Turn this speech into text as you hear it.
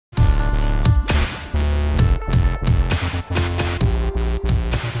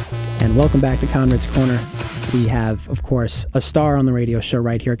And welcome back to Conrad's Corner. We have, of course, a star on the radio show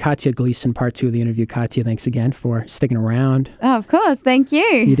right here, Katja Glieson, part 2 of the interview. Katja, thanks again for sticking around. Oh, of course. Thank you.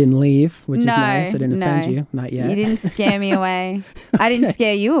 You didn't leave, which is nice. I didn't offend you. Not yet. You didn't scare me away. I didn't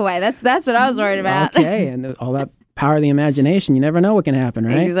scare you away. That's what I was worried about. Okay, and all that power of the imagination, you never know what can happen,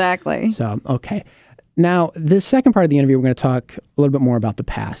 right? Exactly. So, okay. Now, this second part of the interview, we're going to talk a little bit more about the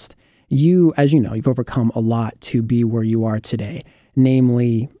past. You, as you know, you've overcome a lot to be where you are today,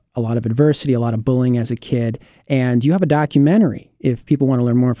 namely a lot of adversity, a lot of bullying as a kid. And you have a documentary, if people want to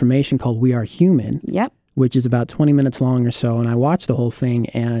learn more information, called We Are Human. Yep. Which is about 20 minutes long or so. And I watched the whole thing.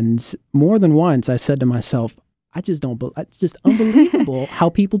 And more than once, I said to myself, it's just unbelievable how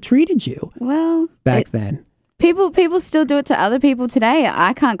people treated you back then. People still do it to other people today.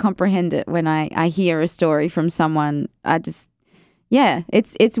 I can't comprehend it when I hear a story from someone. It's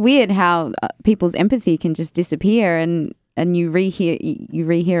weird how people's empathy can just disappear, and you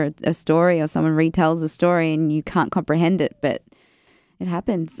rehear a story, or someone retells a story and you can't comprehend it, but it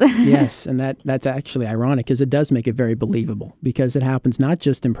happens. Yes, and that's actually ironic, because it does make it very believable, because it happens not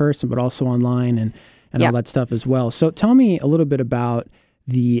just in person but also online and all that stuff as well. So tell me a little bit about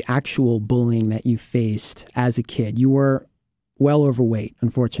the actual bullying that you faced as a kid. You were well overweight,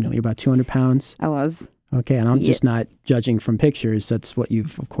 unfortunately. You're about 200 pounds. I was. Okay, and I'm just not judging from pictures. That's what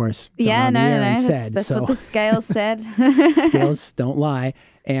you've, of course, done on the air and said. That's what the scales said. Scales don't lie.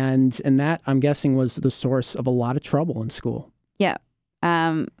 And that, I'm guessing, was the source of a lot of trouble in school. Yeah.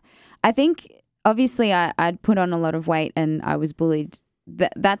 I think, obviously, I'd put on a lot of weight and I was bullied.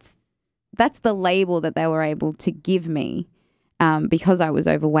 That's the label that they were able to give me because I was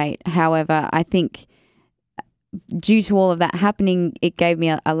overweight. However, I think due to all of that happening, it gave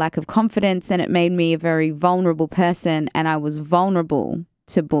me a lack of confidence, and it made me a very vulnerable person, and I was vulnerable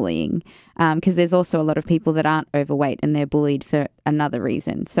to bullying because there's also a lot of people that aren't overweight and they're bullied for another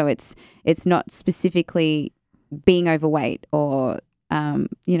reason. So it's not specifically being overweight or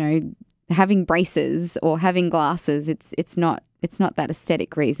having braces or having glasses. It's not that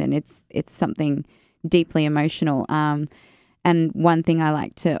aesthetic reason. It's something deeply emotional. And one thing I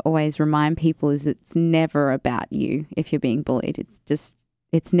like to always remind people is it's never about you if you're being bullied.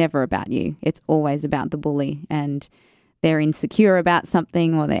 It's never about you. It's always about the bully, and they're insecure about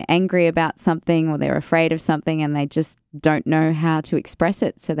something, or they're angry about something, or they're afraid of something, and they just don't know how to express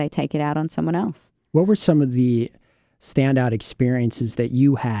it, so they take it out on someone else. What were some of the standout experiences that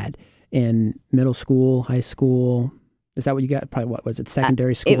you had in middle school, high school? Is that what you got? Probably, what was it?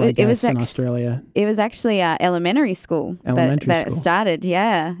 Secondary school, I guess, in Australia? It was actually elementary school. That started,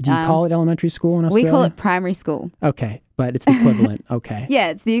 yeah. Do you call it elementary school in Australia? We call it primary school. Okay, but it's the equivalent. Okay. Yeah,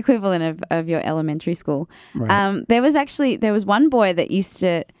 it's the equivalent of your elementary school. Right. There was one boy that used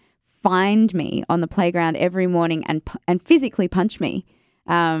to find me on the playground every morning and physically punch me,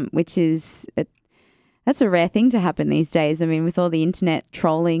 which is... That's a rare thing to happen these days. I mean, with all the internet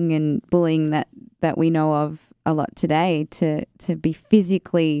trolling and bullying that we know of a lot today, to be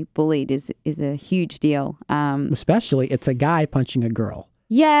physically bullied is a huge deal. Especially, it's a guy punching a girl.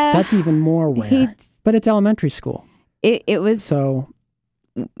 Yeah. That's even more rare. But it's elementary school. It was... So...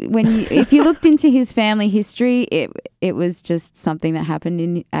 if you looked into his family history, it was just something that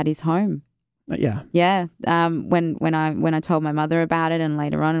happened at his home. Yeah. Yeah. When I told my mother about it, and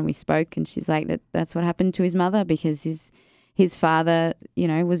later on, and we spoke, and she's like, that's what happened to his mother, because his father,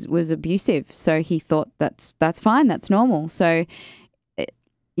 was abusive. So he thought that's fine, that's normal. So,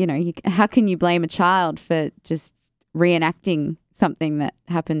 how can you blame a child for just reenacting something that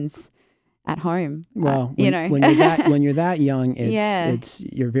happens at home? Well, when you're that young,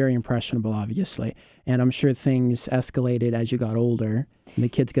 you're very impressionable, obviously. And I'm sure things escalated as you got older, and the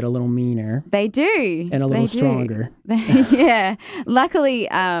kids get a little meaner. They do. And a little stronger. Yeah. Luckily,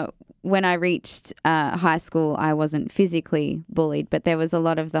 when I reached high school, I wasn't physically bullied, but there was a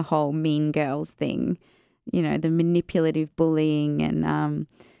lot of the whole mean girls thing, the manipulative bullying. And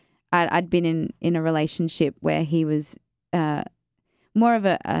I'd been in a relationship where he was more of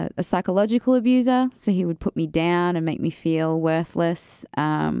a psychological abuser. So he would put me down and make me feel worthless.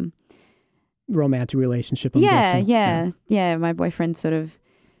 Romantic relationship, I'm guessing. Yeah. My boyfriend sort of,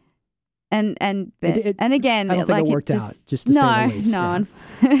 and again, I don't think it worked out. Just to say the least. No.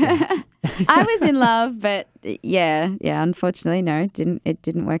 Yeah. I was in love, but yeah. Unfortunately, no, it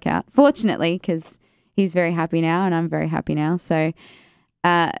didn't work out. Fortunately, because he's very happy now, and I'm very happy now. So,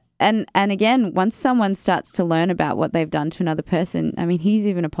 and again, once someone starts to learn about what they've done to another person, I mean, he's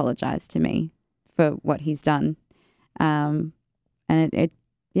even apologized to me for what he's done, and it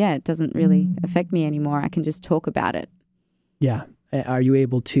doesn't really affect me anymore. I can just talk about it. Yeah. Are you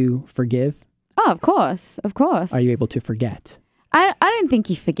able to forgive? Oh, of course. Are you able to forget? I don't think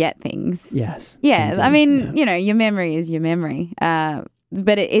you forget things. Yes. Yeah. Indeed. I mean, yeah. you know, your memory is your memory.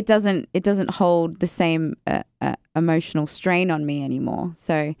 But it doesn't hold the same emotional strain on me anymore.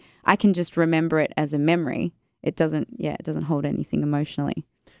 So I can just remember it as a memory. It doesn't hold anything emotionally.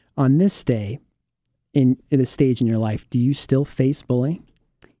 On this day, in this stage in your life, do you still face bullying?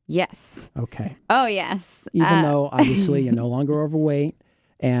 Yes. Okay. Oh, yes. Even though obviously you're no longer overweight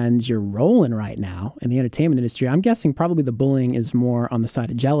and you're rolling right now in the entertainment industry, I'm guessing probably the bullying is more on the side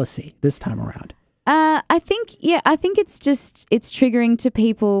of jealousy this time around. I think it's triggering to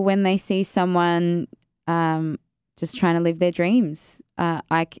people when they see someone just trying to live their dreams.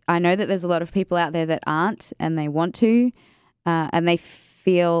 I know that there's a lot of people out there that aren't, and they want to, and they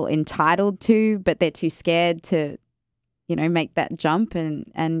feel entitled to, but they're too scared to, you know, make that jump.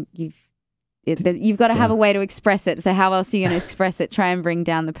 And you've got to have a way to express it. So how else are you going to express it? Try and bring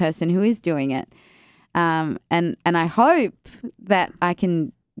down the person who is doing it. And I hope that I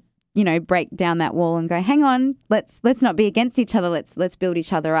can, you know, break down that wall and go, hang on, let's not be against each other. Let's build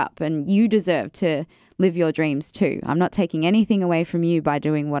each other up. And you deserve to live your dreams too. I'm not taking anything away from you by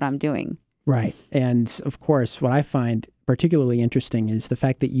doing what I'm doing. Right. And of course, what I find particularly interesting is the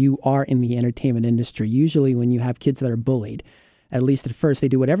fact that you are in the entertainment industry. Usually when you have kids that are bullied, at least at first, they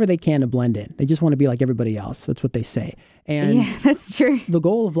do whatever they can to blend in. They just want to be like everybody else. That's what they say. And yeah, that's true. The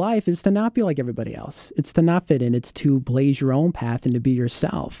goal of life is to not be like everybody else. It's to not fit in. It's to blaze your own path and to be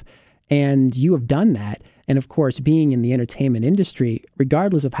yourself. And you have done that. And of course, being in the entertainment industry,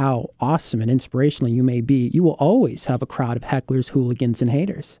 regardless of how awesome and inspirational you may be, you will always have a crowd of hecklers, hooligans, and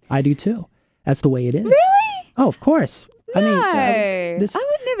haters. I do too. That's the way it is. Really? Oh, of course. No, I mean, I would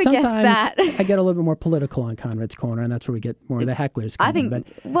never guess that. I get a little bit more political on Conrad's Corner, and that's where we get more of the hecklers. I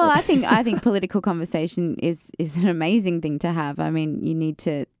think political conversation is an amazing thing to have. I mean, you need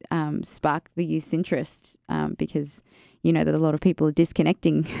to spark the youth's interest because you know that a lot of people are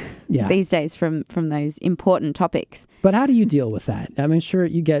disconnecting these days from those important topics. But how do you deal with that? I mean, sure,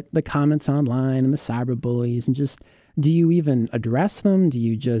 you get the comments online and the cyberbullies, and just do you even address them? Do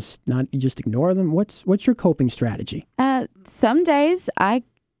you just ignore them? What's your coping strategy? Some days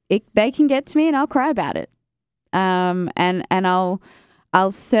they can get to me and I'll cry about it. And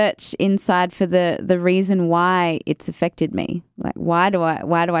I'll search inside for the reason why it's affected me. Like why do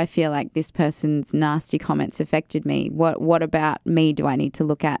I feel like this person's nasty comments affected me? What about me do I need to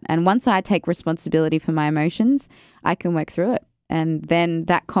look at? And once I take responsibility for my emotions, I can work through it. And then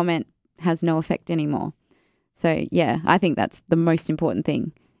that comment has no effect anymore. So yeah, I think that's the most important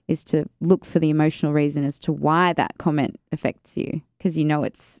thing, is to look for the emotional reason as to why that comment affects you, because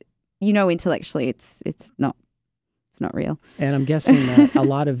intellectually it's not real. And I'm guessing that a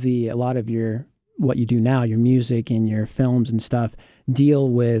lot of your what you do now, your music and your films and stuff, deal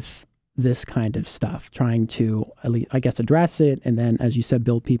with this kind of stuff, trying to at least, I guess, address it, and then, as you said,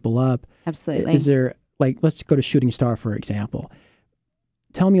 build people up. Absolutely. Is there, like, let's go to Shooting Star, for example.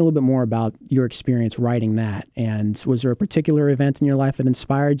 Tell me a little bit more about your experience writing that. And was there a particular event in your life that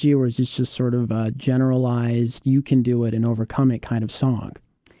inspired you, or is this just sort of a generalized, you can do it and overcome it kind of song?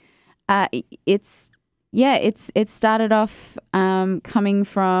 It started off coming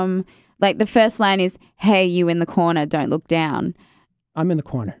from, like, the first line is, "Hey, you in the corner, don't look down." I'm in the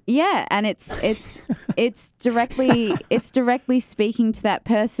corner. Yeah, and it's directly speaking to that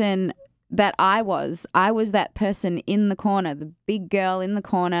person that I was that person in the corner, the big girl in the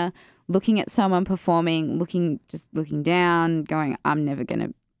corner, looking at someone performing, looking down, going, I'm never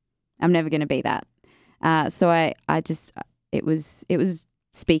gonna be that. So it was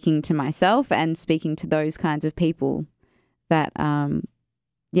speaking to myself and speaking to those kinds of people that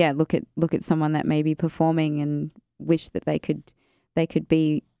look at someone that may be performing and wish that they could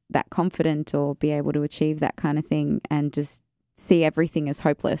be that confident or be able to achieve that kind of thing, and just see everything as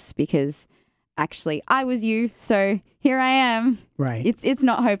hopeless, because actually I was you, so here I am. Right. It's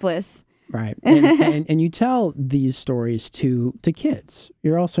not hopeless. Right. And you tell these stories to kids.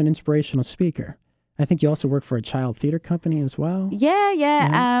 You're also an inspirational speaker. I think you also work for a child theater company as well.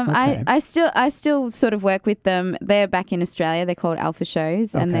 Yeah. Okay. I still sort of work with them. They're back in Australia. They're called Alpha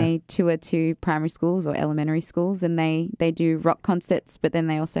Shows, and they tour to primary schools or elementary schools, and they do rock concerts, but then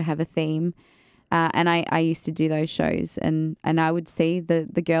they also have a theme. And I used to do those shows, and I would see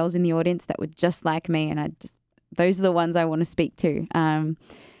the girls in the audience that were just like me, and those are the ones I want to speak to. And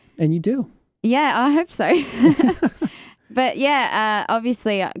you do. Yeah, I hope so. But yeah,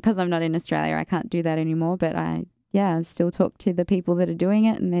 obviously, because I'm not in Australia, I can't do that anymore. But I still talk to the people that are doing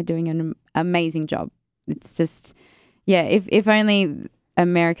it, and they're doing an amazing job. It's just, if only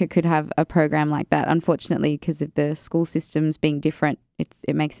America could have a program like that. Unfortunately, because of the school systems being different,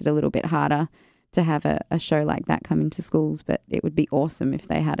 it makes it a little bit harder to have a show like that come into schools, but it would be awesome if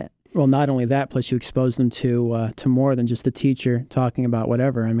they had it. Well, not only that, plus you expose them to more than just a teacher talking about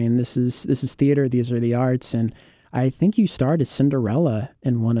whatever. I mean, this is theater. These are the arts, and I think you starred as Cinderella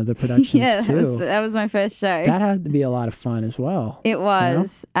in one of the productions too. That was my first show. That had to be a lot of fun as well. It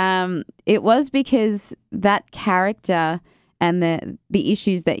was. You know? It was because that character and the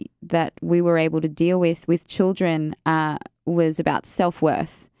issues that we were able to deal with children was about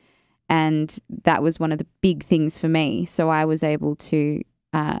self-worth, and that was one of the big things for me. So I was able to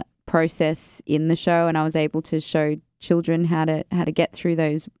process in the show, and I was able to show children how to get through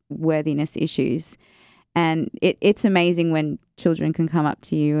those worthiness issues. And it's amazing when children can come up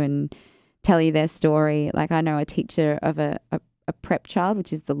to you and tell you their story. Like, I know a teacher of a prep child,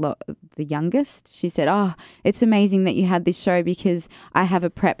 which is the youngest. She said, "Oh, it's amazing that you had this show because I have a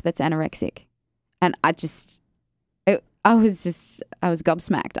prep that's anorexic." And I was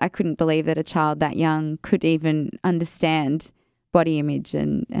gobsmacked. I couldn't believe that a child that young could even understand body image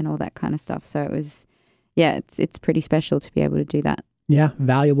and all that kind of stuff. So it was, it's pretty special to be able to do that. Yeah,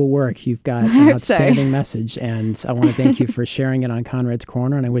 valuable work. You've got an outstanding message, and I want to thank you for sharing it on Conrad's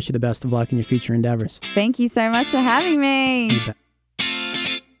Corner, and I wish you the best of luck in your future endeavors. Thank you so much for having me.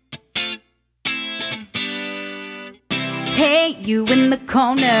 Hey, you in the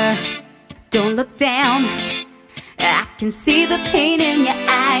corner, don't look down. I can see the pain in your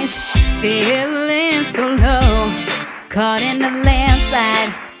eyes, feeling so low, caught in a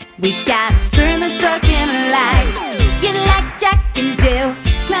landslide. We gotta turn the dark into light. You like Jack and Jill,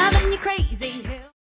 climbing your crazy.